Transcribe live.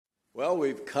Well,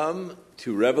 we've come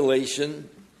to Revelation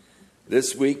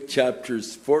this week,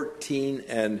 chapters 14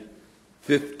 and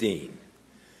 15.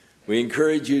 We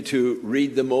encourage you to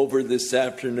read them over this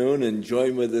afternoon and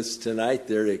join with us tonight.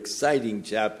 They're exciting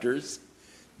chapters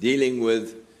dealing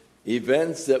with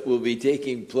events that will be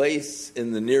taking place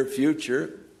in the near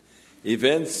future,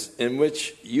 events in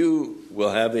which you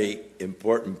will have an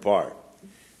important part.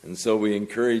 And so we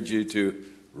encourage you to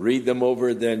read them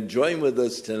over, then join with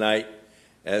us tonight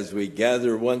as we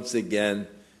gather once again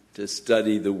to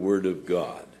study the Word of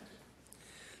God.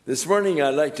 This morning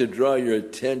I'd like to draw your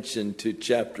attention to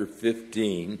chapter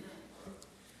 15,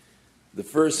 the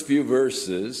first few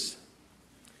verses,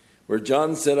 where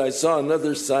John said, "I saw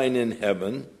another sign in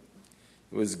heaven.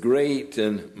 It was great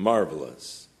and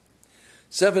marvelous.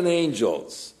 7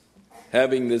 angels,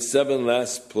 having the 7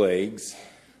 last plagues,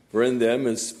 for in them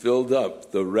is filled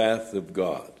up the wrath of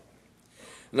God.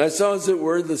 And I saw, as it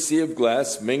were, the sea of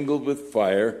glass mingled with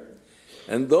fire,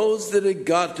 and those that had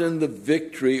gotten the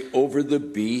victory over the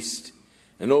beast,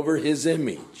 and over his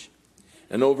image,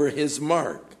 and over his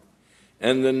mark,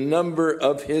 and the number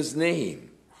of his name.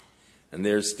 And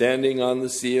they are standing on the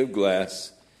sea of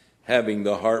glass, having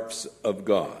the harps of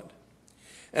God.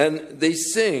 And they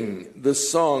sing the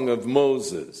song of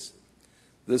Moses,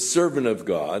 the servant of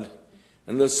God,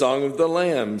 and the song of the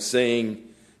Lamb, saying,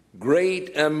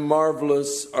 Great and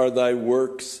marvelous are thy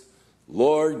works,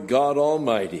 Lord God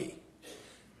Almighty.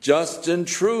 Just and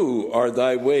true are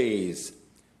thy ways,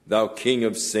 thou King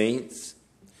of saints.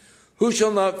 Who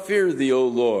shall not fear thee, O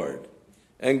Lord,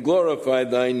 and glorify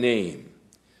thy name?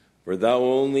 For thou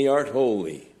only art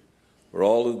holy, for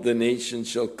all of the nations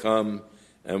shall come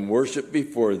and worship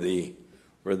before thee,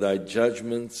 for thy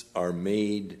judgments are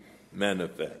made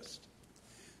manifest."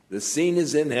 The scene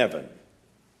is in heaven.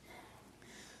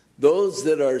 Those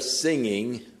that are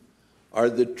singing are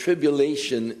the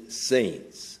tribulation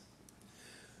saints.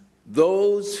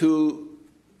 Those who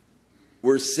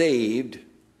were saved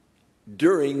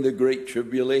during the Great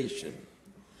Tribulation.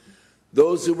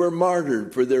 Those who were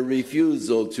martyred for their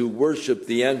refusal to worship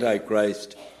the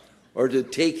Antichrist or to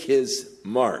take his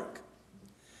mark.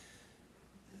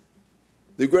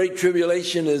 The Great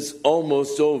Tribulation is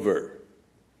almost over.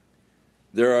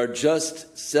 There are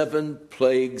just 7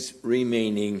 plagues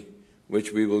remaining,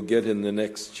 which we will get in the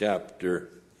next chapter.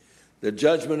 The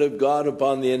judgment of God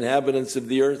upon the inhabitants of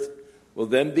the earth will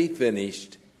then be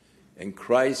finished, and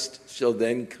Christ shall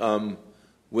then come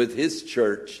with his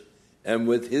church and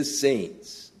with his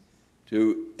saints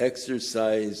to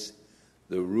exercise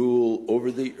the rule over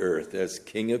the earth as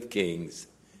King of Kings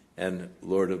and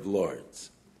Lord of Lords.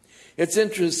 It's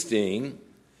interesting,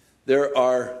 there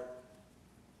are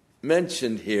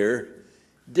mentioned here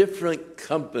different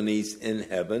companies in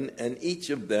heaven, and each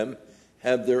of them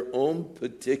have their own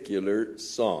particular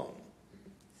song.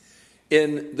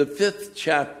 In the 5th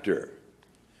chapter,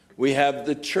 we have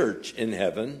the church in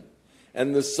heaven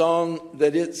and the song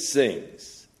that it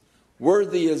sings.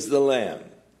 Worthy is the Lamb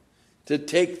to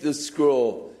take the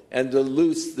scroll and to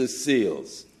loose the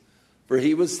seals. For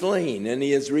he was slain, and he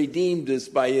has redeemed us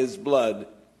by his blood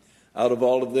out of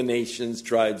all of the nations,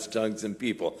 tribes, tongues, and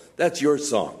people. That's your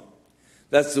song.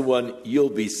 That's the one you'll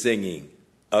be singing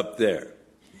up there.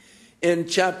 In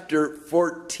chapter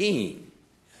 14,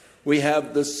 we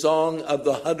have the song of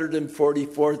the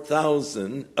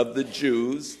 144,000 of the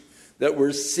Jews that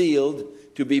were sealed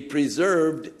to be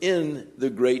preserved in the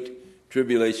Great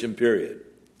Tribulation period.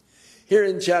 Here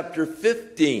in chapter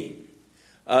 15,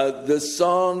 the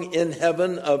song in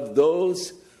heaven of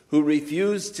those who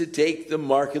refused to take the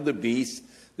mark of the beast.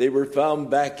 They were found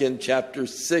back in chapter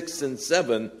 6 and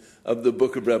 7 of the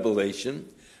book of Revelation,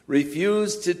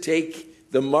 refused to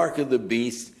take the mark of the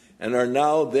beast, and are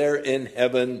now there in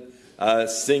heaven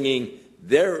singing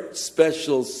their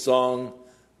special song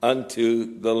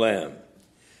unto the Lamb.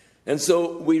 And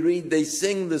so we read, they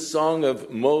sing the song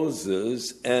of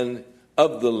Moses and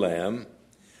of the Lamb,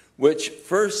 which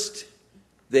first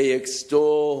they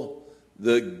extol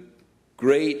the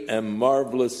great and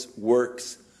marvelous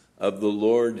works of the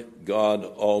Lord God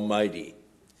Almighty.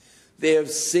 They have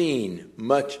seen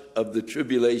much of the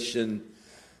tribulation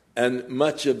and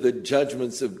much of the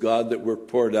judgments of God that were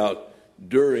poured out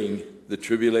during the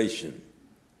tribulation.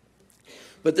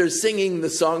 But they're singing the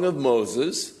song of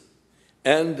Moses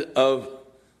and of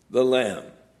the Lamb.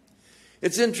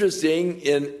 It's interesting,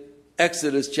 in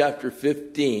Exodus chapter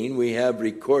 15, we have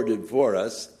recorded for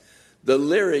us the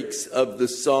lyrics of the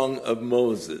song of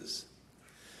Moses.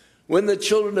 When the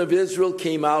children of Israel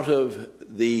came out of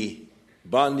the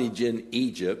bondage in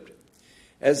Egypt,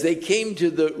 as they came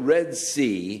to the Red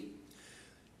Sea,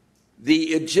 The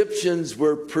Egyptians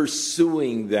were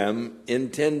pursuing them,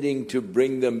 intending to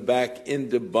bring them back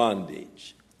into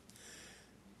bondage.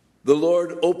 The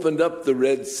Lord opened up the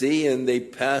Red Sea, and they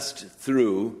passed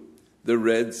through the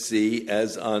Red Sea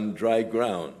as on dry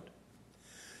ground.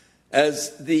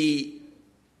 As the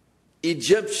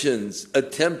Egyptians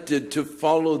attempted to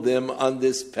follow them on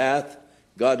this path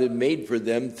God had made for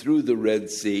them through the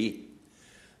Red Sea,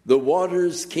 the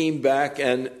waters came back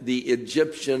and the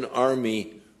Egyptian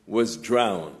army was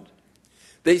drowned.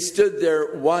 They stood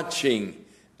there watching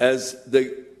as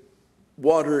the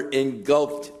water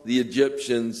engulfed the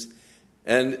Egyptians,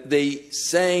 and they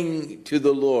sang to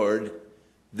the Lord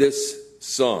this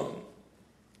song.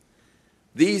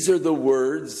 These are the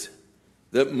words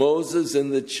that Moses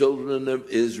and the children of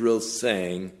Israel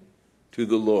sang to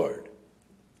the Lord.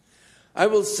 I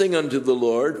will sing unto the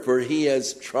Lord, for he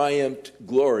has triumphed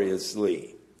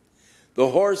gloriously. The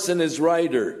horse and his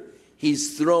rider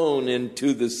he's thrown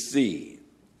into the sea.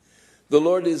 The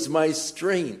Lord is my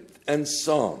strength and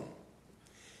song,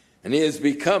 and he has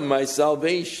become my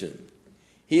salvation.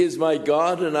 He is my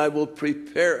God, and I will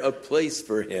prepare a place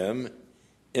for him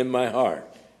in my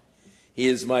heart. He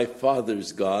is my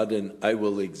father's God, and I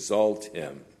will exalt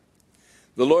him.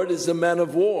 The Lord is a man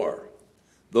of war.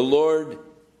 The Lord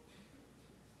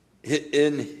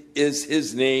is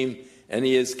his name, and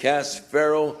he has cast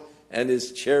Pharaoh and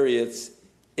his chariots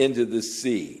into the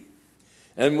sea.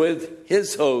 And with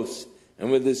his hosts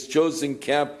and with his chosen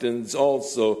captains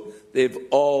also, they've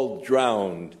all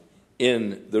drowned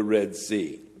in the Red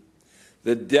Sea.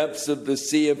 The depths of the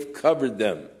sea have covered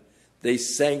them. They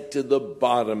sank to the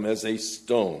bottom as a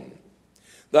stone.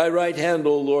 Thy right hand,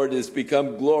 O Lord, has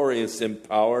become glorious in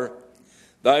power.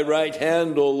 Thy right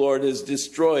hand, O Lord, has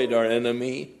destroyed our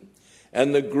enemy.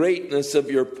 And the greatness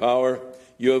of your power,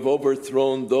 you have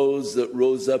overthrown those that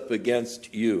rose up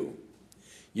against you.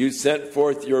 You sent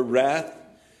forth your wrath,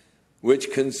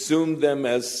 which consumed them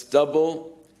as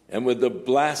stubble, and with the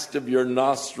blast of your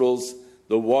nostrils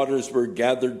the waters were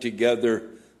gathered together.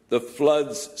 The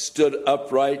floods stood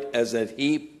upright as a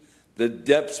heap. The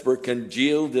depths were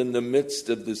congealed in the midst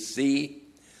of the sea.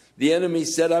 The enemy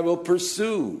said, I will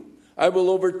pursue, I will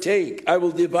overtake, I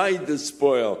will divide the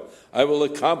spoil. I will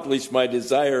accomplish my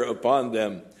desire upon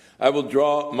them. I will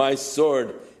draw my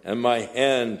sword, and my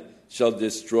hand shall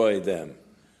destroy them.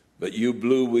 But you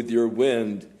blew with your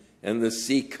wind, and the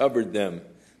sea covered them.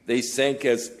 They sank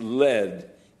as lead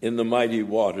in the mighty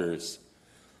waters.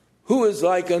 Who is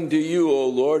like unto you, O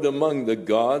Lord, among the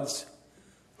gods?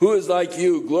 Who is like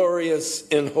you, glorious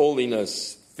in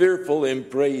holiness, fearful in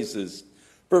praises,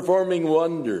 performing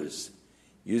wonders?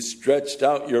 You stretched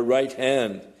out your right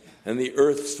hand, and the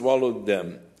earth swallowed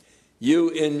them. You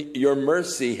in your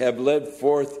mercy have led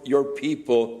forth your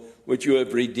people, which you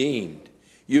have redeemed.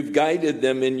 You've guided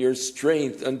them in your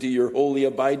strength unto your holy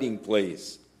abiding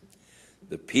place.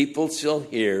 The people shall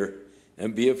hear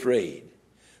and be afraid.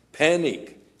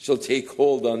 Panic shall take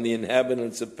hold on the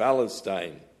inhabitants of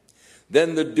Palestine.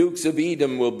 Then the dukes of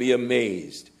Edom will be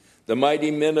amazed. The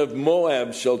mighty men of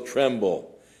Moab shall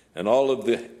tremble, and all of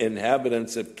the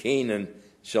inhabitants of Canaan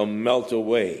shall melt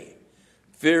away.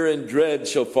 Fear and dread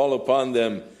shall fall upon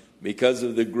them because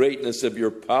of the greatness of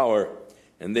your power,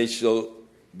 and they shall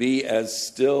be as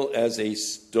still as a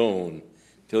stone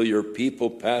till your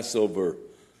people pass over.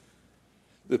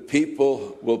 The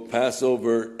people will pass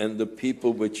over, and the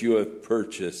people which you have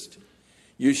purchased.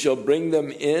 You shall bring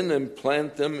them in and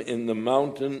plant them in the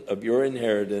mountain of your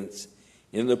inheritance,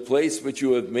 in the place which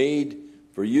you have made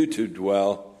for you to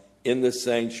dwell, in the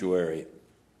sanctuary,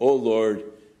 O Lord,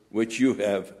 which you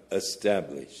have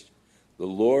established. The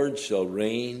Lord shall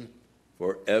reign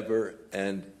forever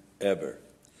and ever.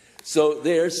 So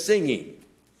they are singing.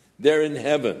 They're in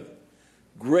heaven.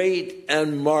 Great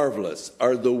and marvelous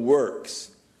are the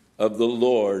works of the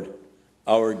Lord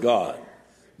our God.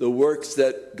 The works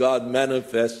that God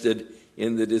manifested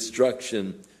in the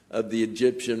destruction of the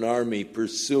Egyptian army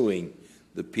pursuing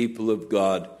the people of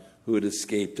God who had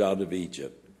escaped out of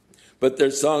Egypt. But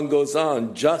their song goes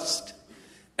on, just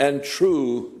and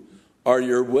true are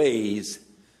your ways,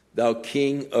 thou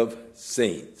King of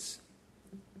saints.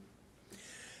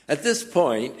 At this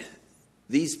point,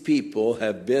 these people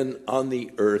have been on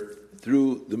the earth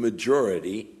through the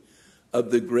majority of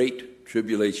the Great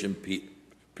Tribulation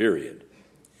period.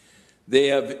 They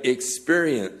have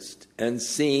experienced and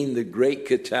seen the great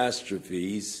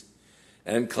catastrophes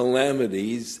and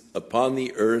calamities upon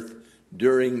the earth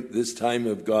during this time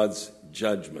of God's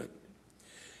judgment.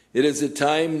 It is a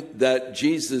time that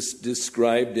Jesus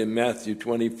described in Matthew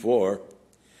 24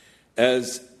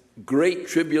 as great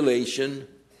tribulation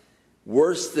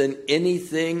worse than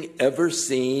anything ever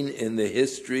seen in the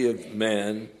history of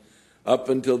man up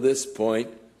until this point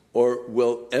or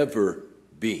will ever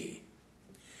be.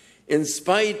 In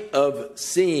spite of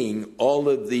seeing all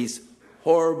of these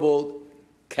horrible,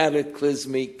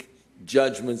 cataclysmic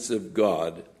judgments of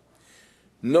God,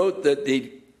 note that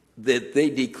they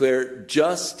declare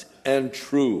just and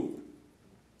true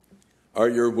are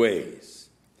your ways.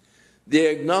 They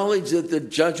acknowledge that the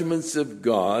judgments of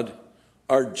God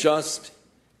are just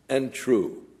and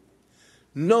true.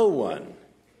 No one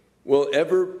will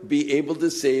ever be able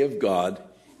to say of God,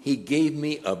 he gave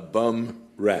me a bum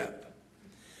rap.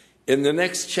 In the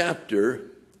next chapter,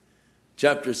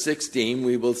 chapter 16,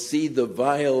 we will see the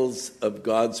vials of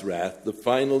God's wrath, the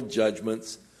final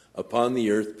judgments upon the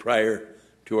earth prior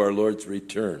to our Lord's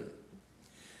return.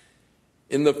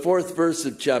 In the 4th verse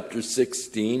of chapter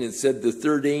 16, it said, the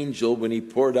third angel, when he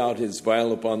poured out his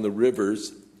vial upon the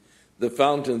rivers, the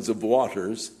fountains of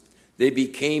waters, they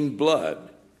became blood.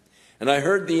 And I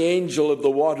heard the angel of the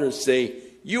waters say,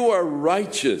 you are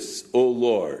righteous, O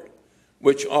Lord,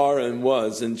 which are and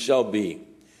was and shall be,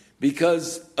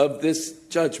 because of this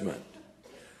judgment.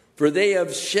 For they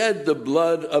have shed the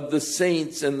blood of the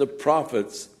saints and the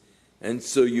prophets, and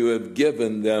so you have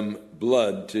given them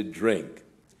blood to drink.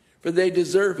 For they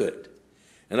deserve it.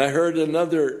 And I heard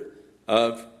another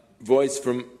voice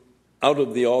from out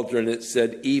of the altar, and it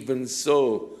said, even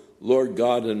so, Lord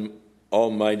God and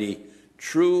Almighty,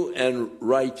 true and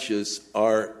righteous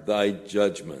are thy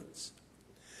judgments.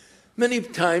 Many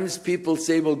times people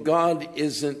say, well, God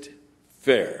isn't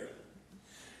fair.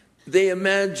 They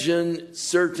imagine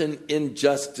certain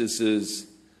injustices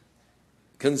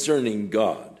concerning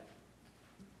God.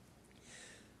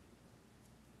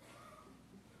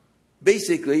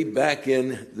 Basically, back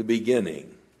in the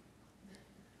beginning,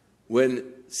 when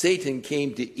Satan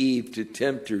came to Eve to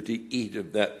tempt her to eat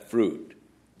of that fruit,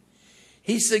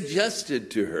 he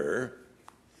suggested to her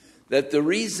that the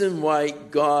reason why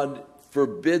God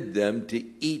forbid them to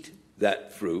eat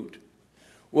that fruit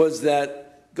was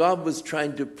that God was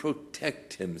trying to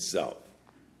protect himself.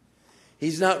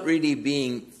 He's not really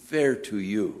being fair to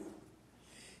you.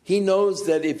 He knows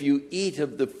that if you eat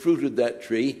of the fruit of that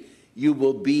tree, you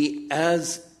will be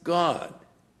as God.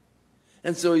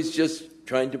 And so he's just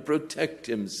trying to protect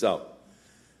himself.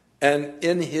 And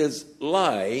in his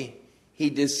lie, he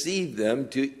deceived them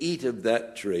to eat of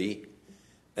that tree,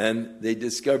 and they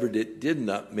discovered it did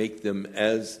not make them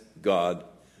as God,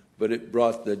 but it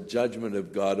brought the judgment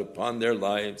of God upon their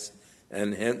lives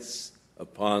and hence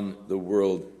upon the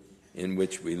world in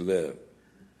which we live.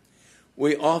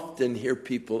 We often hear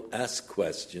people ask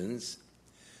questions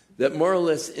that more or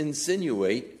less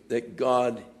insinuate that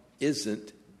God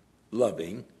isn't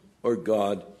loving or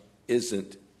God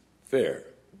isn't fair.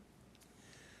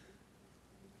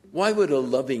 Why would a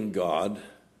loving God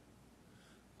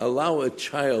allow a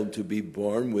child to be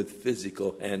born with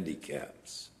physical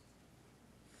handicaps?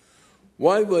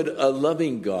 Why would a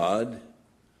loving God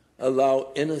allow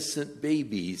innocent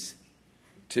babies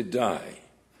to die?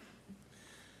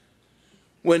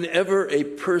 Whenever a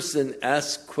person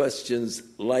asks questions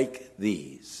like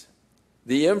these,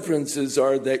 the inferences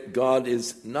are that God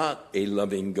is not a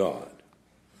loving God,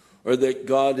 or that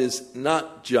God is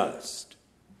not just,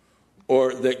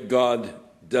 or that God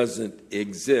doesn't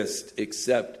exist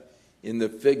except in the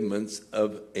figments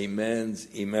of a man's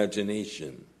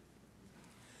imagination.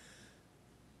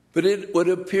 But it would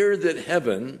appear that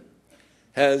heaven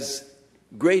has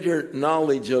greater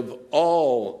knowledge of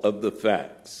all of the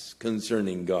facts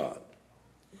concerning God.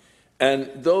 And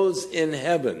those in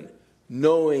heaven,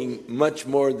 knowing much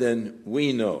more than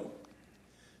we know,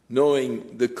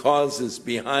 knowing the causes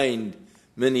behind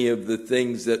many of the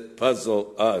things that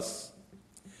puzzle us,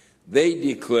 they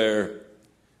declare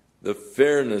the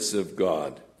fairness of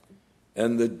God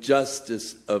and the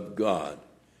justice of God,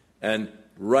 and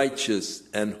righteous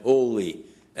and holy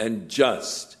and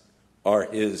just are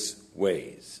his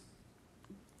ways.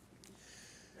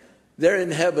 There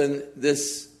in heaven,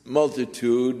 this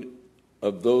multitude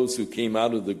of those who came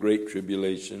out of the Great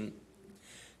Tribulation,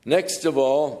 next of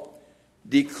all,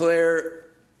 declare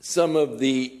some of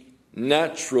the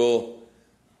natural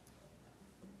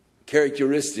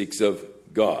characteristics of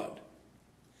God.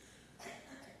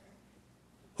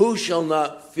 Who shall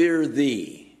not fear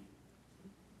thee,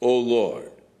 O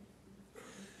Lord?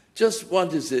 Just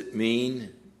what does it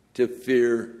mean to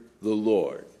fear the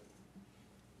Lord?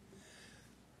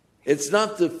 It's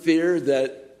not the fear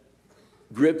that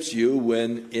grips you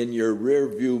when in your rear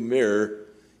view mirror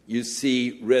you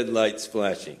see red lights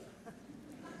flashing.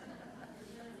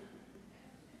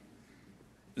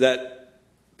 That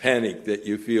panic that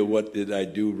you feel, what did I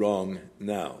do wrong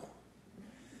now?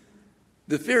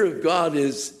 The fear of God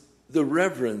is the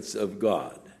reverence of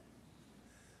God,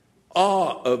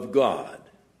 awe of God,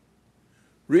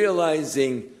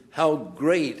 realizing how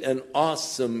great and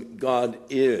awesome God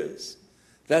is.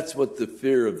 That's what the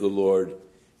fear of the Lord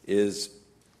is,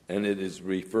 and it is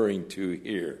referring to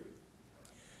here.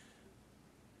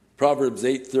 Proverbs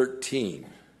 8:13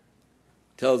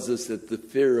 tells us that the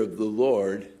fear of the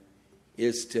Lord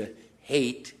is to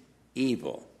hate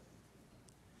evil.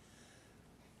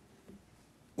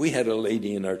 We had a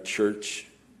lady in our church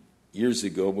years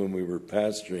ago when we were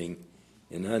pastoring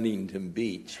in Huntington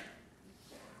Beach.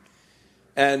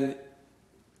 And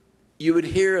you would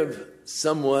hear of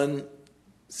someone,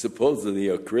 supposedly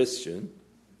a Christian,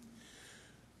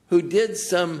 who did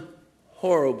some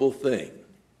horrible thing.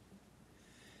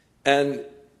 And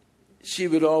she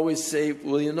would always say,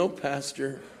 well, you know,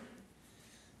 Pastor,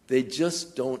 they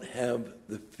just don't have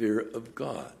the fear of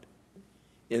God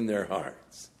in their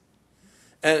hearts.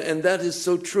 And that is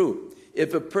so true.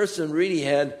 If a person really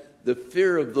had the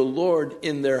fear of the Lord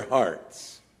in their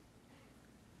hearts,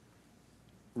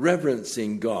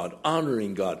 reverencing God,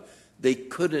 honoring God, they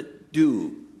couldn't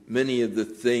do many of the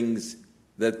things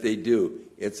that they do.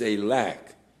 It's a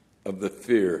lack of the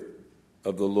fear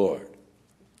of the Lord.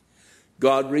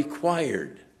 God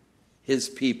required his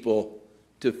people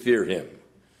to fear him.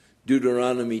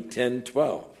 Deuteronomy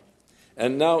 10:12.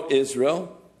 And now,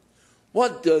 Israel,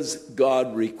 what does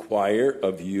God require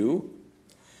of you?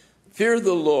 Fear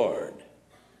the Lord.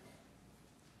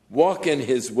 Walk in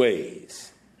his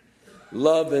ways.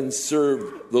 Love and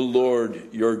serve the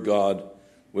Lord your God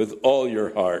with all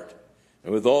your heart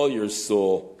and with all your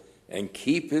soul, and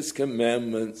keep his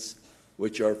commandments,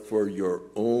 which are for your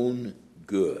own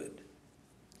good.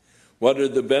 What are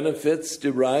the benefits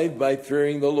derived by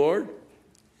fearing the Lord?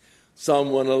 Psalm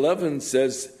 111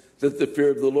 says that the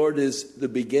fear of the Lord is the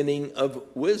beginning of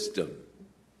wisdom.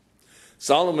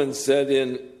 Solomon said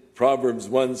in Proverbs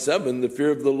 1:7, the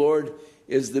fear of the Lord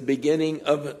is the beginning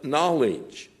of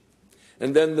knowledge.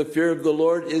 And then the fear of the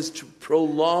Lord is to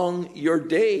prolong your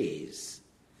days.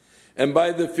 And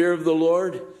by the fear of the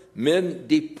Lord, men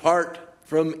depart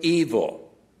from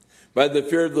evil. By the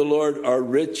fear of the Lord are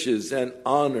riches and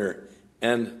honor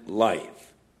and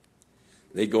life.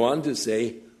 They go on to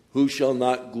say, who shall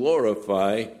not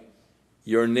glorify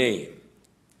your name?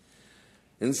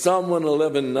 In Psalm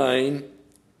 111:9,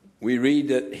 we read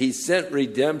that he sent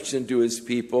redemption to his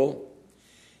people.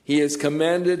 He has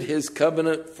commanded his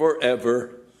covenant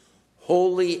forever.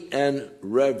 Holy and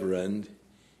reverend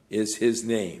is his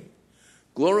name.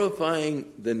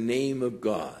 Glorifying the name of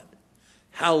God.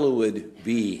 Hallowed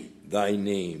be thy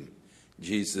name,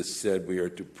 Jesus said we are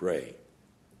to pray.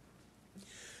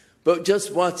 But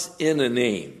just what's in a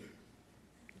name?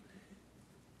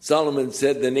 Solomon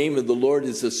said the name of the Lord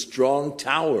is a strong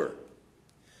tower.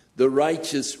 The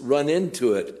righteous run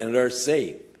into it and are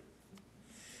safe.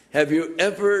 Have you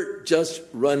ever just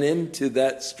run into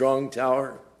that strong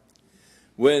tower?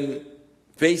 When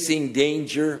facing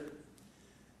danger,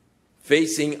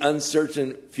 facing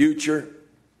uncertain future,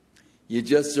 you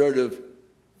just sort of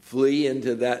flee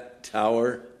into that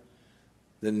tower.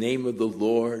 The name of the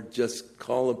Lord, just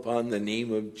call upon the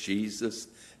name of Jesus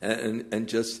and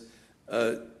just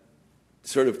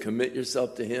sort of commit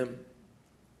yourself to him.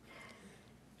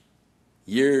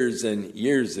 Years and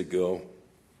years ago,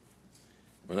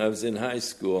 when I was in high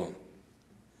school,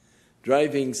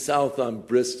 driving south on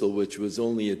Bristol, which was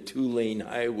only a 2-lane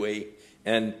highway,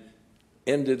 and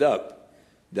ended up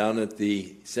down at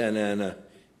the Santa Ana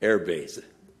Air Base.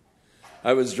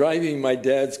 I was driving my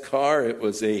dad's car. It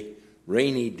was a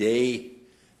rainy day,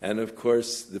 and of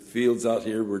course the fields out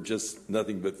here were just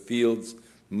nothing but fields.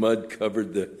 Mud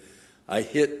covered I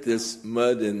hit this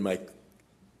mud in my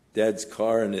dad's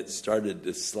car, and it started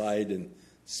to slide and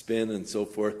spin and so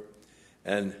forth.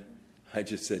 And I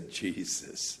just said,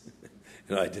 Jesus.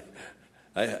 And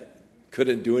I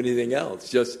couldn't do anything else.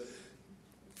 Just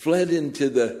fled into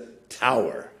the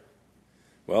tower.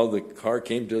 Well, the car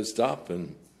came to a stop,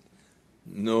 and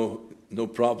no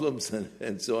problems.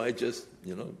 And so I just,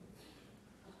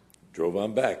 drove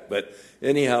on back. But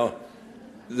anyhow,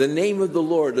 the name of the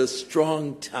Lord, a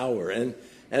strong tower. And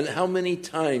how many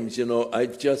times,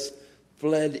 I've just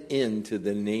fled into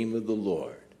the name of the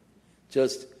Lord.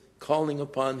 Just calling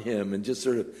upon him and just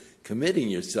sort of committing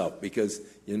yourself, because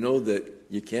you know that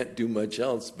you can't do much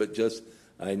else but just,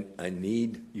 I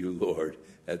need you, Lord,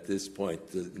 at this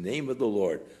point. The name of the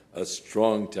Lord, a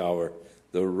strong tower.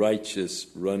 The righteous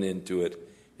run into it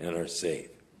and are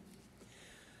safe.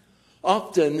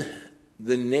 Often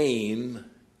the name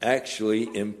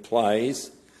actually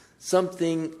implies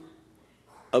something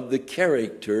of the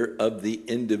character of the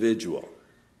individual.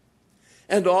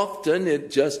 And often it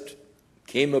just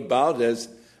came about as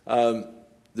the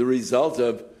result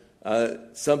of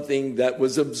something that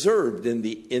was observed in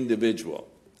the individual.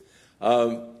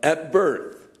 At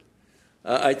birth,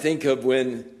 I think of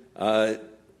when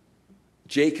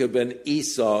Jacob and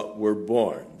Esau were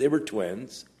born. They were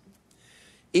twins.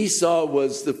 Esau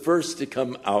was the first to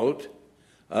come out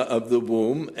of the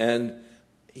womb, and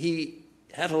he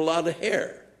had a lot of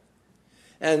hair.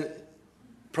 And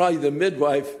probably the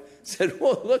midwife said,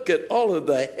 well, look at all of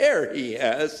the hair he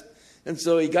has. And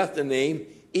so he got the name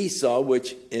Esau,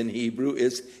 which in Hebrew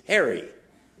is hairy.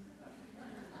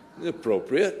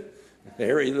 Appropriate.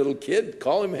 Hairy little kid,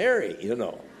 call him Harry,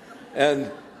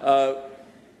 And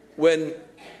when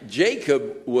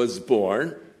Jacob was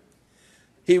born,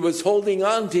 he was holding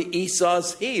on to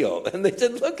Esau's heel. And they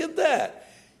said, look at that.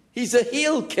 He's a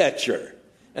heel catcher.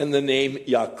 And the name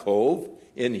Yaakov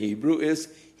in Hebrew is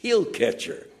heel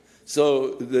catcher.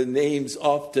 So the names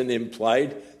often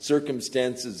implied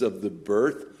circumstances of the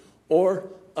birth or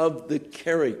of the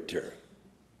character.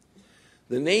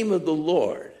 The name of the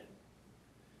Lord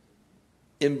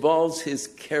involves his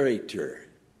character,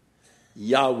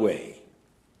 Yahweh.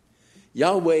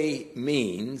 Yahweh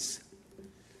means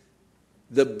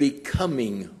the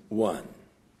becoming one.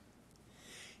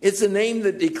 It's a name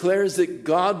that declares that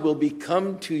God will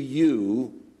become to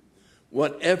you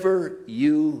whatever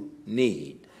you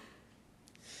need.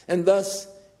 And thus,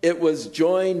 it was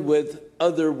joined with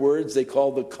other words they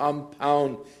call the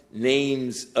compound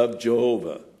names of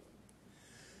Jehovah,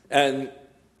 and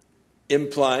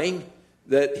implying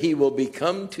that he will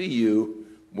become to you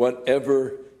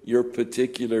whatever your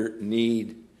particular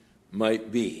need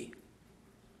might be.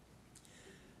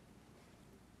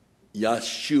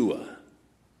 Yeshua.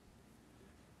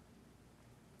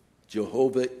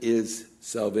 Jehovah is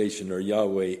salvation, or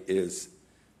Yahweh is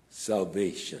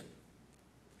salvation.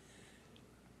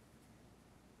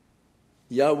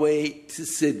 Yahweh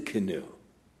Tsidkenu,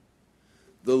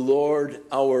 the Lord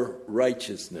our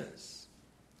righteousness.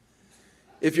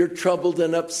 If you're troubled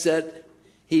and upset,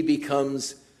 he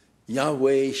becomes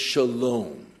Yahweh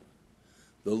Shalom,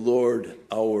 the Lord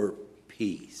our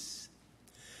peace.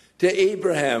 To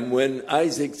Abraham, when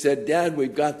Isaac said, Dad,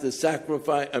 we've got the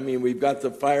sacrifice, we've got the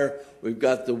fire, we've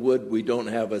got the wood, we don't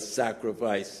have a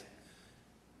sacrifice.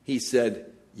 He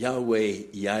said, Yahweh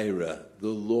Yireh, the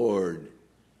Lord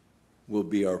will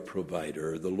be our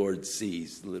provider. The Lord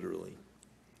sees, literally.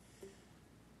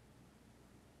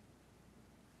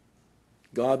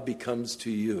 God becomes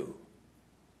to you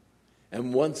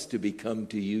and wants to become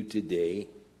to you today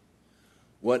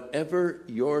whatever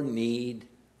your need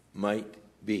might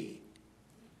be.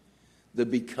 The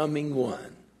becoming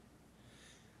one,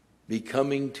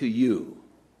 becoming to you,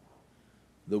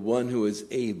 the one who is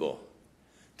able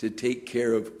to take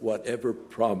care of whatever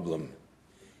problem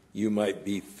you might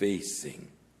be facing.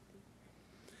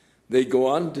 They go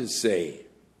on to say,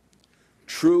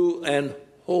 true and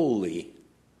holy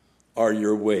are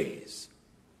your ways.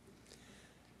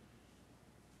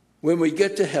 When we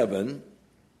get to heaven,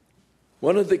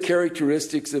 one of the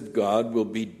characteristics of God will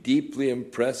be deeply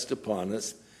impressed upon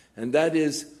us, and that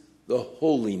is the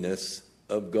holiness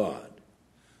of God.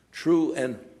 True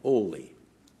and holy.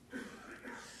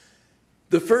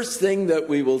 The first thing that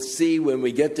we will see when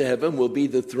we get to heaven will be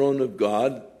the throne of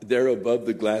God there above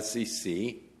the glassy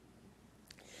sea.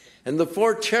 And the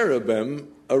 4 cherubim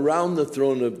around the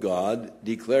throne of God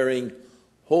declaring,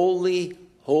 Holy,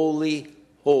 holy,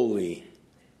 holy,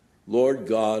 Lord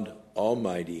God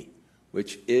Almighty,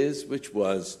 which is, which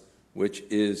was, which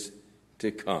is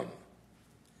to come.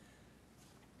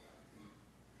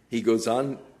 He goes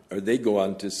on, or they go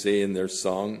on to say in their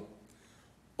song,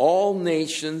 all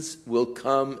nations will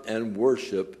come and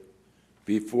worship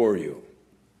before you.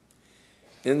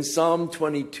 In Psalm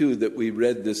 22 that we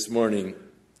read this morning,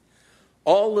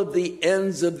 all of the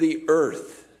ends of the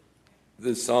earth,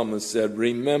 the psalmist said,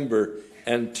 remember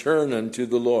and turn unto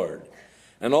the Lord.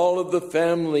 And all of the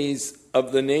families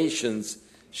of the nations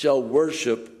shall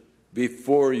worship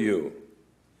before you.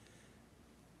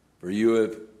 For you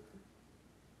have,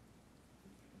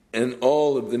 and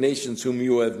all of the nations whom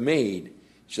you have made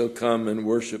shall come and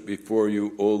worship before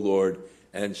you, O Lord,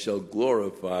 and shall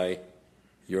glorify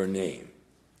your name.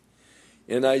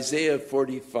 In Isaiah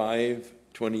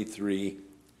 45:23,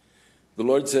 the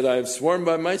Lord said, I have sworn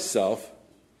by myself,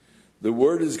 the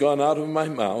word has gone out of my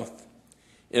mouth,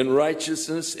 in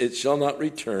righteousness it shall not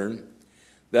return,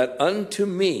 that unto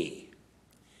me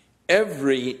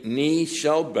every knee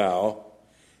shall bow,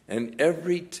 and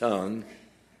every tongue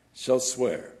shall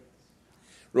swear.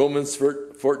 Romans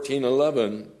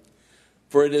 14:11,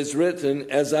 for it is written,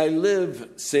 as I live,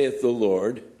 saith the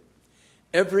Lord,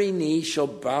 every knee shall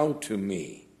bow to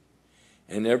me,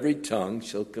 and every tongue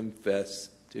shall confess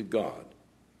to God.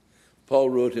 Paul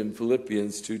wrote in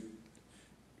Philippians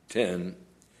 2:10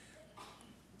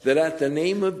 that at the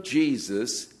name of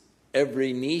Jesus,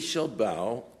 every knee shall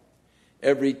bow,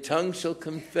 every tongue shall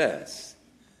confess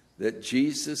that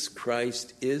Jesus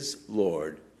Christ is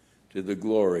Lord, to the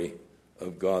glory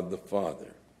of God the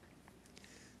Father.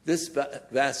 This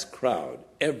vast crowd,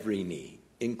 every knee,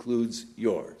 includes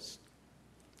yours.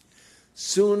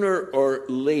 Sooner or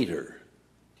later,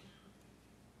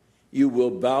 you will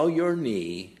bow your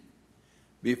knee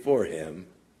before him,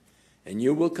 and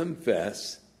you will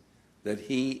confess that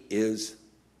he is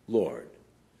Lord.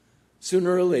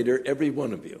 Sooner or later, every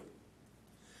one of you.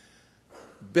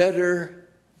 Better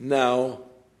now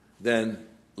than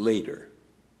later.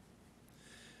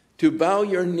 To bow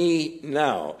your knee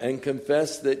now and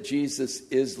confess that Jesus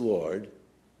is Lord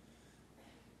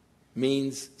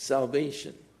means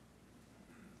salvation.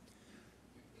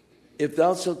 If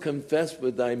thou shalt confess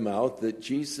with thy mouth that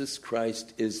Jesus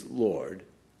Christ is Lord,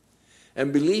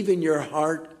 and believe in your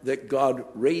heart that God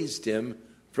raised him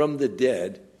from the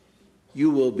dead, you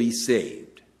will be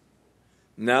saved.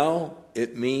 Now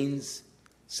it means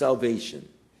salvation.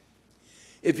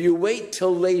 If you wait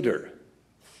till later,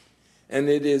 and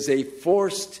it is a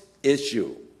forced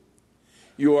issue,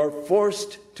 you are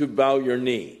forced to bow your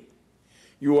knee.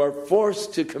 You are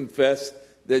forced to confess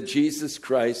that Jesus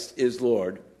Christ is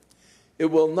Lord.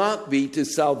 It will not be to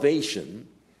salvation,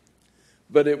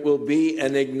 but it will be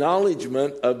an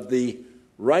acknowledgement of the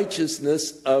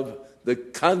righteousness of the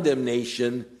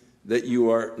condemnation that you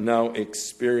are now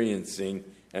experiencing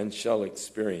and shall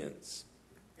experience.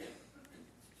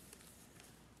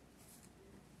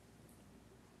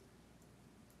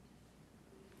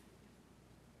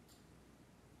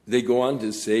 They go on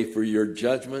to say, for your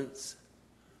judgments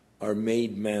are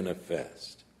made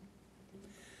manifest.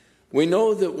 We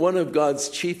know that one of God's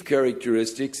chief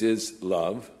characteristics is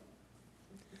love.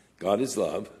 God is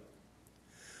love.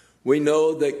 We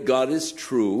know that God is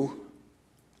true.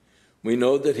 We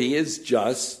know that he is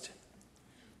just.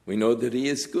 We know that he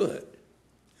is good.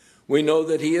 We know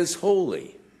that he is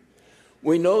holy.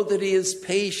 We know that he is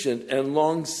patient and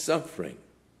long-suffering.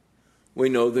 We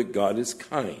know that God is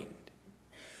kind.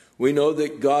 We know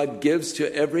that God gives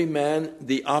to every man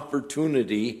the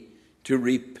opportunity to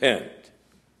repent.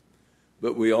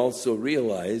 But we also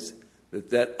realize that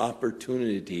that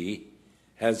opportunity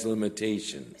has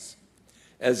limitations.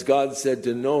 As God said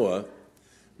to Noah,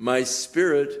 my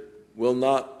spirit will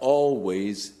not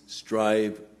always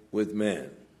strive with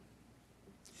man.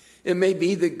 It may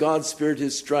be that God's Spirit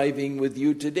is striving with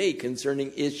you today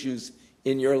concerning issues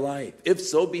in your life. If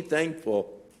so, be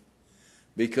thankful,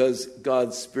 because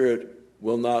God's Spirit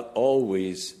will not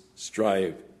always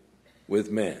strive with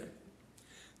man.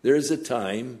 There is a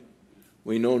time,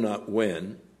 we know not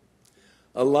when,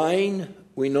 a line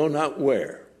we know not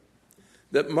where,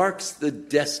 that marks the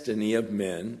destiny of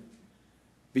men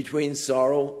between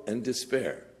sorrow and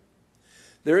despair.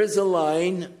 There is a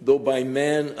line, though by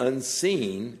man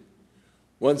unseen,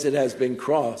 once it has been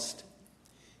crossed,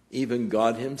 even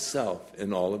God himself,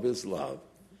 in all of his love,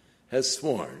 has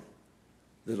sworn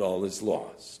that all is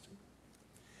lost.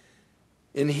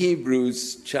 In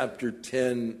Hebrews chapter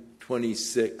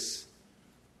 10:26,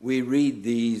 we read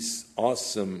these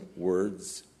awesome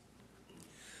words.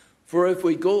 For if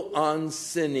we go on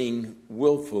sinning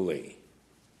willfully,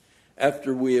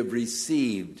 after we have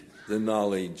received the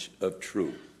knowledge of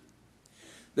truth,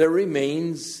 there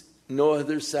remains no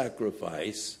other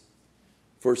sacrifice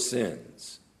for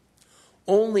sins,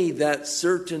 only that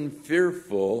certain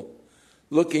fearful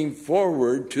looking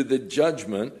forward to the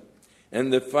judgment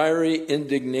and the fiery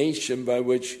indignation by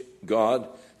which God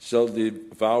shall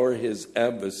devour his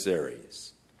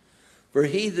adversaries. For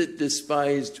he that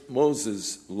despised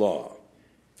Moses' law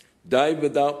died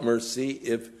without mercy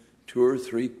if 2 or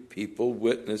 3 people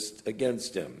witnessed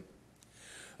against him.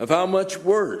 Of how much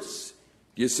worse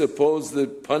do you suppose the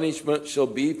punishment shall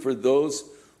be for those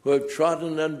who have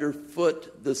trodden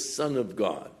underfoot the Son of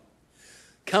God,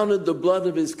 counted the blood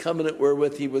of his covenant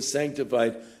wherewith he was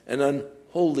sanctified an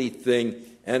unholy thing,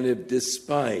 and have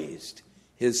despised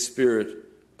his Spirit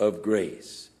of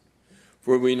grace?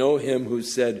 For we know him who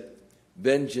said,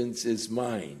 vengeance is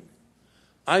mine,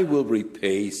 I will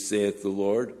repay, saith the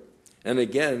Lord. And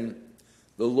again,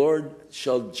 the Lord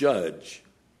shall judge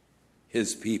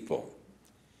his people.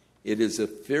 It is a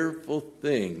fearful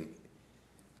thing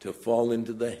to fall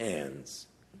into the hands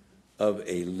of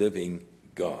a living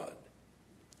God.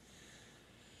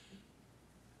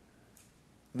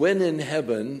 when in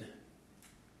heaven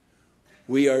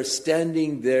we are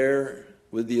standing there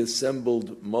with the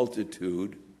assembled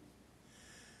multitude,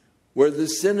 where the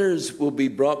sinners will be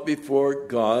brought before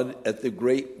God at the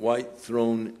great white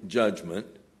throne judgment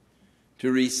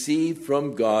to receive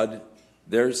from God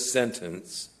their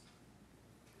sentence.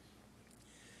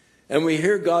 And we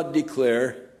hear God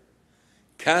declare,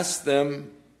 "Cast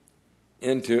them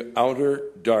into outer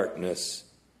darkness,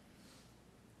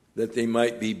 that they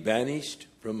might be banished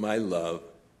from my love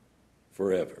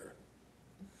forever."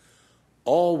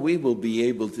 All we will be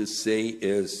able to say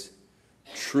is,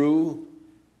 "True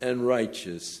and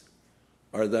righteous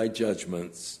are thy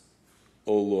judgments,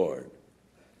 O Lord."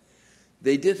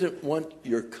 They didn't want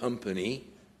your company.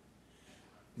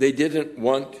 They didn't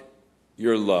want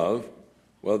your love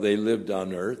while they lived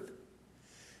on earth.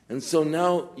 And so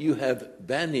now you have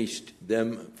banished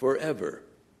them forever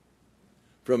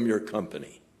from your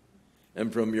company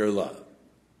and from your love.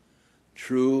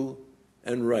 True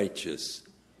and righteous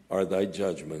are thy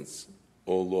judgments,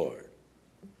 O Lord.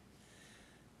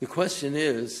 The question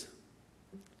is,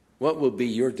 what will be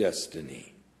your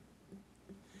destiny?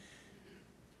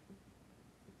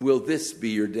 Will this be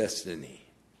your destiny?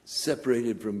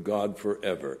 Separated from God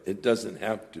forever? It doesn't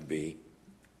have to be.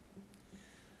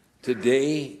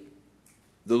 Today,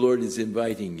 the Lord is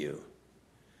inviting you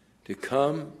to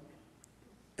come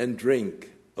and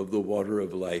drink of the water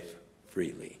of life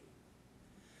freely.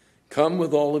 Come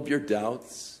with all of your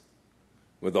doubts,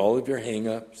 with all of your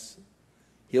hang-ups.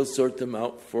 He'll sort them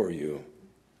out for you.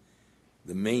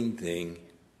 The main thing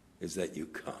is that you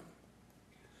come.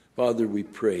 Father, we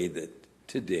pray that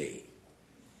today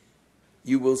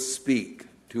you will speak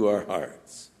to our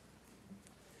hearts.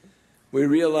 We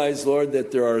realize, Lord,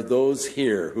 that there are those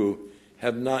here who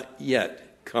have not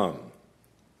yet come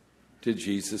to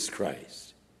Jesus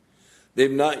Christ. They've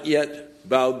not yet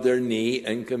bowed their knee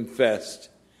and confessed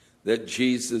that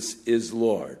Jesus is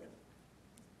Lord.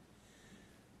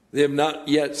 They have not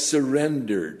yet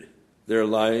surrendered their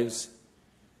lives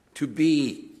to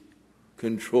be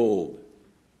controlled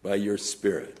by your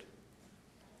Spirit.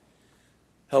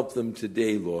 Help them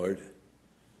today, Lord,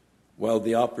 while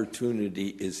the opportunity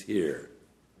is here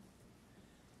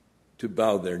to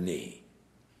bow their knee,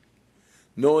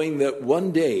 knowing that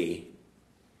one day,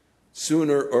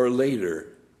 sooner or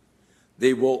later,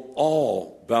 they will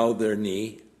all bow their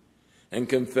knee and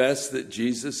confess that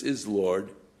Jesus is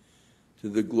Lord to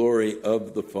the glory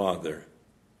of the Father.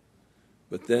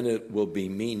 But then it will be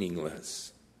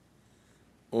meaningless.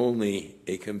 Only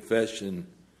a confession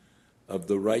of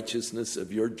the righteousness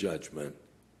of your judgment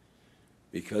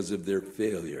because of their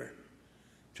failure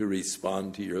to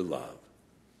respond to your love.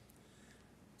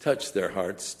 Touch their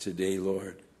hearts today,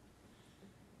 Lord,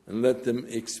 and let them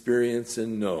experience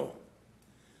and know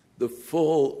the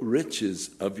full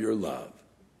riches of your love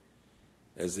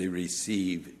as they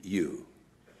receive you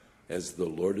as the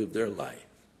Lord of their life.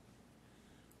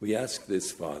 We ask this,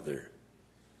 Father,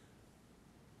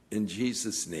 in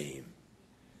Jesus' name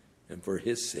and for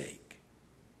his sake.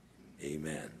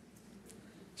 Amen.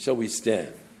 Shall we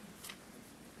stand?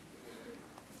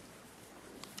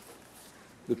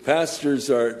 The pastors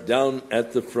are down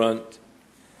at the front.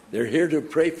 They're here to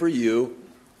pray for you.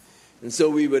 And so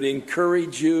we would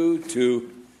encourage you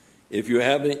to, if you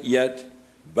haven't yet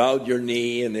bowed your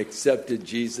knee and accepted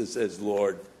Jesus as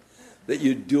Lord, that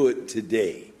you do it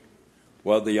today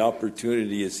while the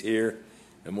opportunity is here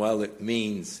and while it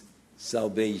means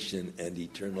salvation and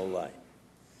eternal life.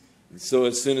 And so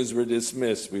as soon as we're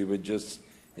dismissed, we would just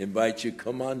invite you,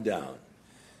 come on down.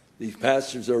 These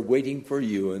pastors are waiting for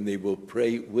you, and they will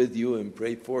pray with you and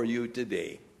pray for you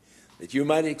today, that you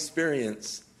might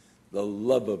experience the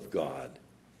love of God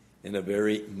in a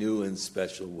very new and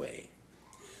special way.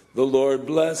 The Lord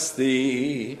bless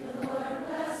thee,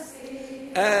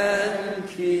 and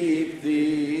keep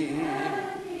thee.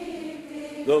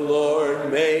 The Lord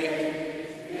make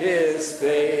his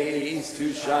face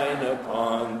to shine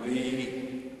upon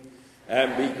thee,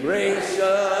 and be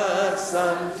gracious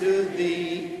unto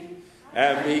thee,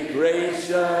 and be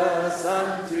gracious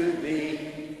unto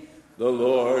thee. The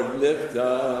Lord lift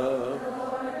up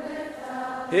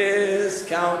his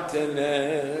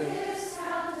countenance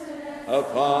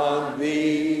upon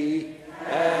thee,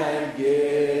 and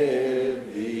give